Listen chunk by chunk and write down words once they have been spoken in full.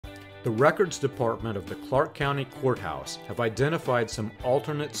The Records Department of the Clark County Courthouse have identified some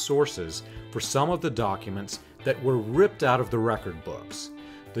alternate sources for some of the documents that were ripped out of the record books.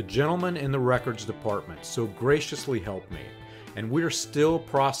 The gentleman in the Records Department so graciously helped me, and we're still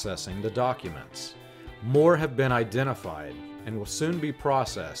processing the documents. More have been identified and will soon be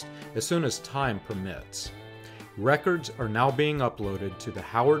processed as soon as time permits. Records are now being uploaded to the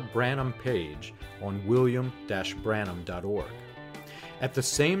Howard Branham page on william-branham.org. At the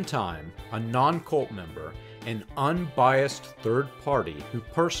same time, a non-cult member, an unbiased third party who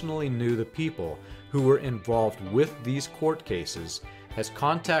personally knew the people who were involved with these court cases, has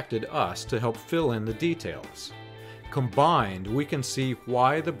contacted us to help fill in the details. Combined, we can see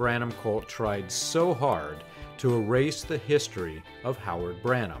why the Branham cult tried so hard to erase the history of Howard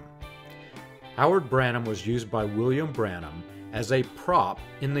Branham. Howard Branham was used by William Branham as a prop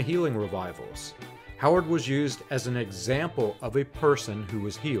in the healing revivals. Howard was used as an example of a person who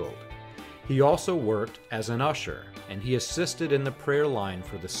was healed. He also worked as an usher, and he assisted in the prayer line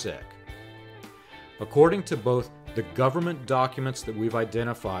for the sick. According to both the government documents that we've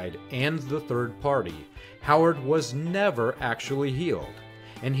identified and the third party, Howard was never actually healed,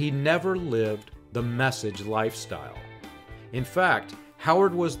 and he never lived the message lifestyle. In fact,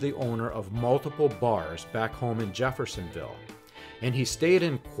 Howard was the owner of multiple bars back home in Jeffersonville, and he stayed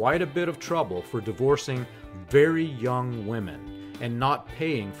in quite a bit of trouble for divorcing very young women and not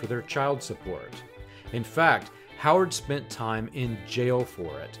paying for their child support. In fact, Howard spent time in jail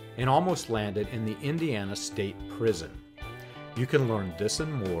for it and almost landed in the Indiana State Prison. You can learn this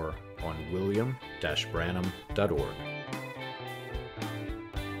and more on william-branham.org.